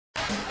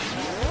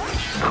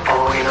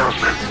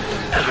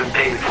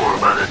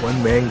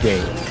one-man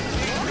game.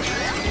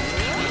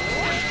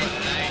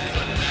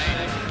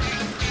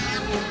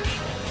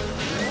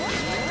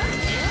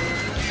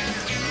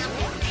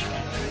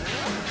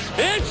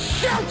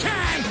 It's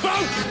showtime,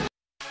 folks!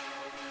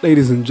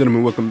 Ladies and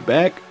gentlemen, welcome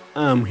back.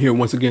 I'm here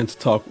once again to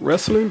talk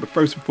wrestling, but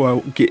first, before I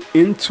get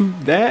into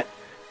that,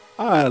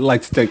 I'd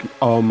like to thank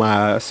all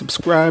my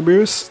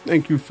subscribers.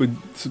 Thank you for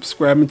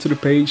subscribing to the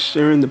page,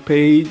 sharing the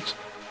page,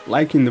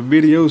 liking the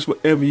videos,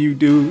 whatever you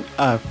do.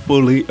 I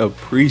fully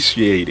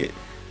appreciate it.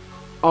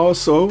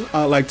 Also,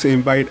 I'd like to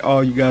invite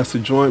all you guys to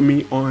join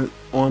me on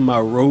my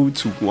road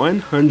to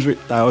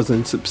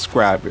 100,000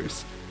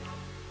 subscribers.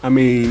 I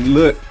mean,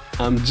 look,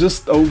 I'm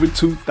just over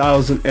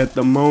 2,000 at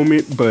the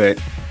moment, but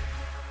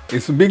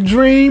it's a big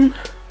dream,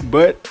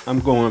 but I'm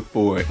going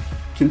for it.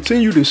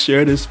 Continue to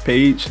share this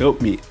page, help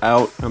me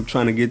out. I'm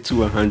trying to get to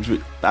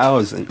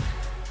 100,000.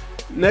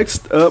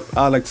 Next up,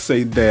 I'd like to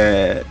say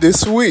that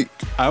this week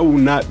I will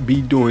not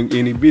be doing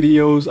any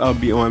videos. I'll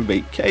be on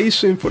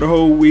vacation for the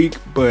whole week,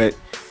 but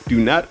do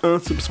not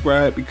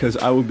unsubscribe because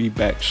I will be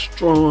back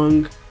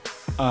strong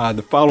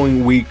the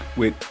following week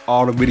with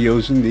all the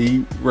videos you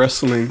need,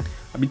 wrestling.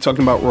 I'll be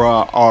talking about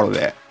Raw, all of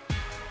that.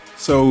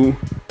 So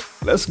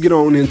let's get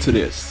on into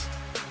this.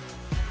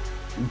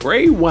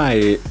 Bray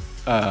Wyatt,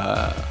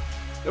 there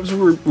was a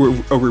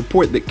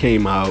report that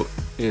came out,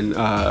 and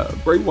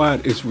Bray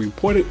Wyatt is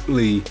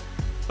reportedly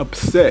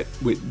upset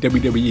with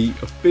WWE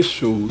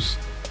officials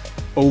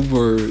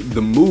over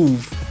the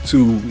move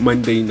to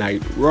Monday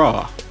Night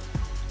Raw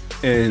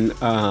and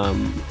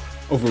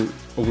over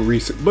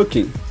recent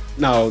booking.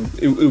 Now,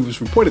 it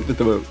was reported that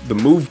the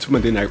move to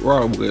Monday Night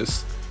Raw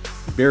was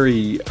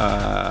very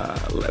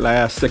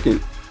last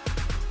second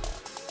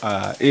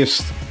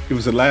ish. It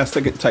was a last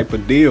second type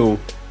of deal,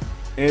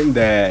 and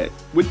that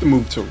with the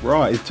move to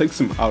Raw, it takes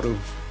him out of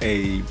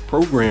a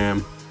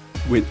program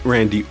with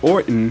Randy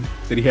Orton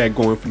that he had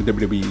going for the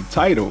WWE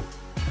title.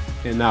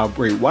 And now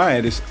Bray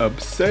Wyatt is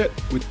upset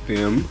with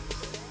them.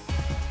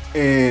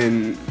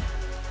 And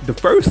the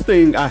first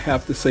thing I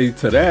have to say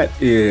to that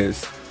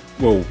is,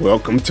 well,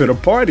 welcome to the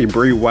party,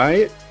 Bray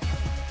Wyatt.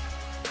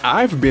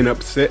 I've been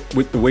upset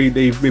with the way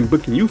they've been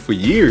booking you for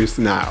years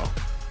now.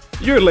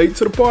 You're late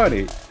to the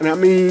party. And I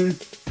mean,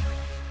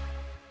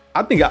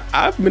 I think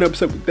I've been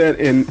upset with that,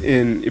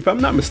 and if I'm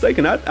not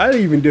mistaken, I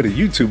even did a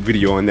YouTube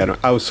video on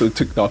that. I was so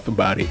ticked off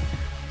about it.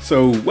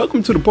 So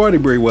welcome to the party,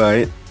 Bray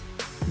Wyatt.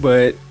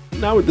 But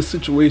now with the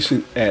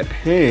situation at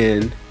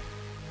hand,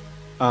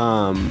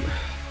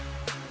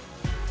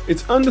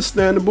 it's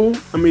understandable.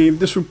 I mean, if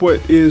this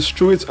report is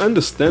true, it's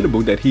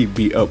understandable that he'd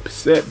be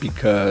upset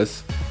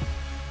because,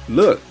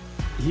 look,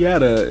 he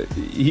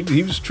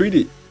was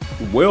treated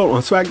well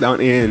on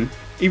SmackDown, and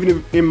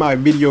even in my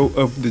video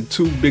of the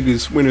two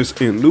biggest winners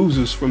and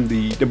losers from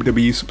the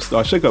WWE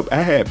Superstar Shakeup,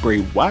 I had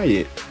Bray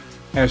Wyatt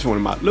as one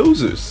of my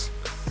losers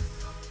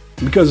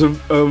because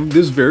of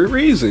this very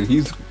reason.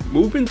 He's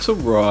moving to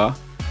Raw,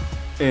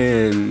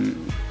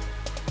 and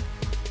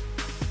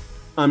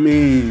I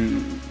mean,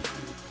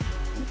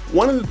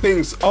 one of the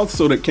things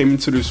also that came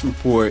into this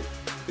report,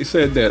 they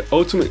said that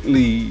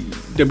ultimately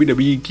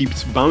WWE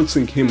keeps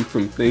bouncing him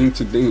from thing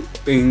to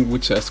thing,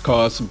 which has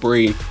caused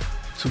Bray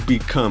to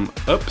become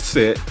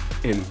upset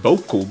and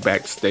vocal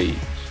backstage.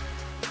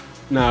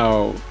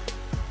 Now,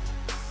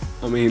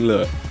 I mean,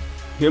 look,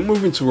 him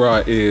moving to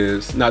Raw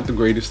is not the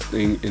greatest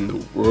thing in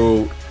the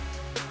world.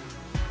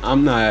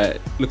 I'm not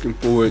looking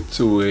forward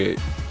to it,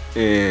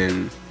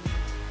 and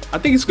I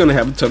think he's gonna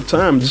have a tough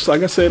time. Just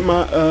like I said in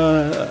my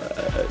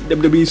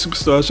WWE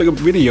Superstar Shakeup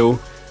video,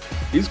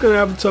 he's gonna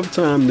have a tough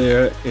time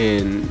there,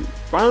 and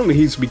finally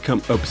he's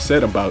become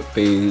upset about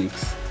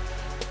things.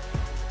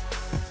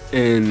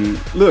 And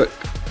look,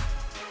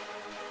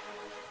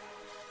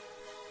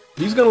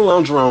 he's gonna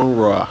lounge around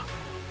Raw.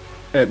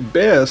 At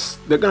best,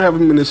 they're gonna have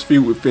him in this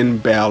feud with Finn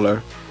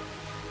Balor,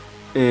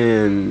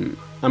 and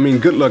I mean,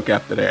 good luck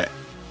after that.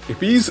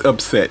 If he's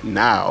upset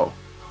now,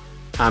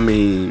 I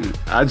mean,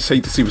 I just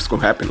hate to see what's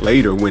gonna happen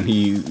later when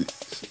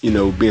he's, you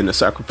know, being a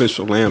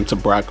sacrificial lamb to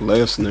Brock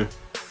Lesnar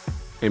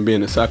and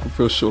being a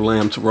sacrificial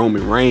lamb to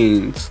Roman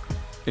Reigns,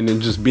 and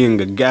then just being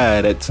a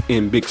guy that's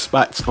in big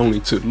spots only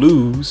to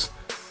lose.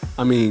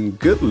 I mean,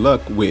 good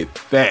luck with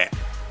that.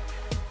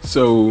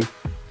 So,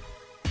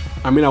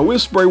 I mean, I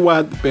wish Bray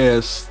Wyatt the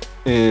best,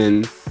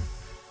 and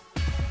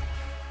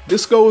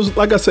this goes,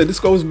 like I said, this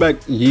goes back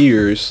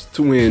years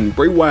to when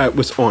Bray Wyatt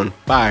was on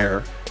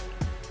fire.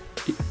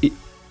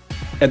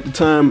 At the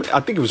time, I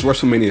think it was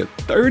WrestleMania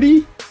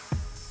 30.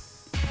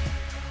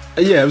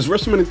 Yeah, it was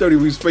WrestleMania 30.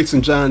 We was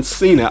facing John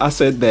Cena. I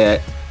said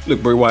that,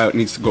 look, Bray Wyatt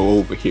needs to go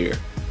over here,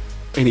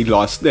 and he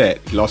lost that.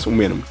 He lost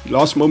momentum. He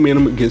lost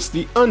momentum against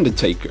The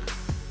Undertaker.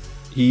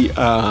 He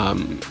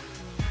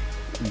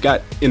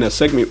got in a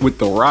segment with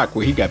The Rock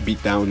where he got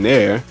beat down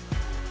there,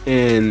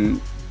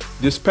 and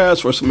this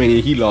past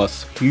WrestleMania he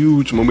lost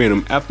huge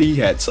momentum after he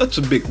had such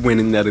a big win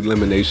in that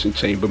Elimination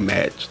Chamber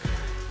match.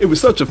 It was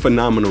such a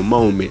phenomenal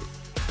moment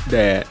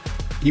that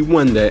he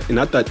won that, and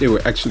I thought they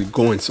were actually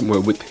going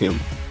somewhere with him.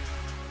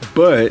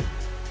 But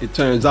it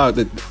turns out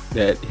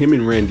that him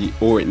and Randy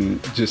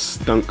Orton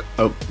just stunk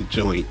up the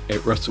joint at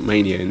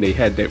WrestleMania, and they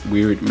had that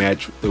weird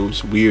match with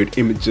those weird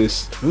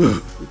images.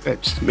 Ugh,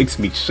 that just makes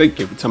me shake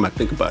every time I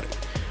think about it.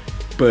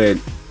 But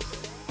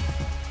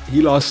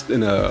he lost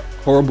in a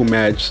horrible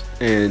match,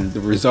 and the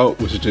result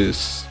was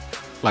just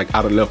like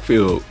out of left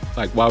field.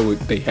 Like, why would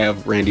they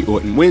have Randy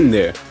Orton win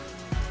there?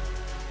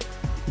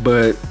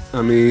 But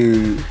I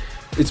mean,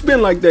 it's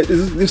been like that.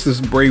 This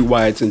is Bray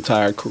Wyatt's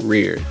entire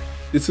career.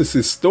 This is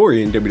his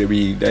story in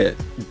WWE, that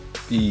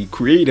the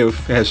creative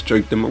has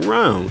jerked him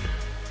around.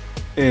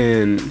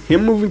 And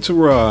him moving to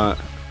Raw,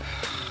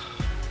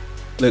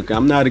 look,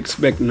 I'm not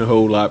expecting a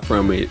whole lot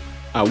from it.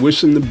 I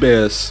wish him the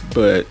best,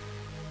 but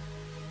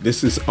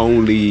this is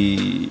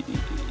only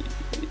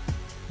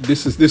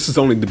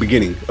the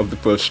beginning of the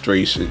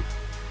frustration.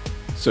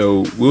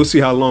 So we'll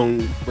see how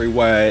long Bray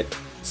Wyatt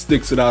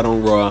sticks it out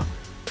on Raw,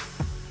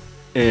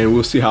 and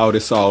we'll see how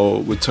this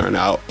all would turn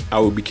out. I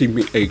will be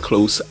keeping a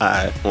close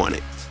eye on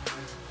it.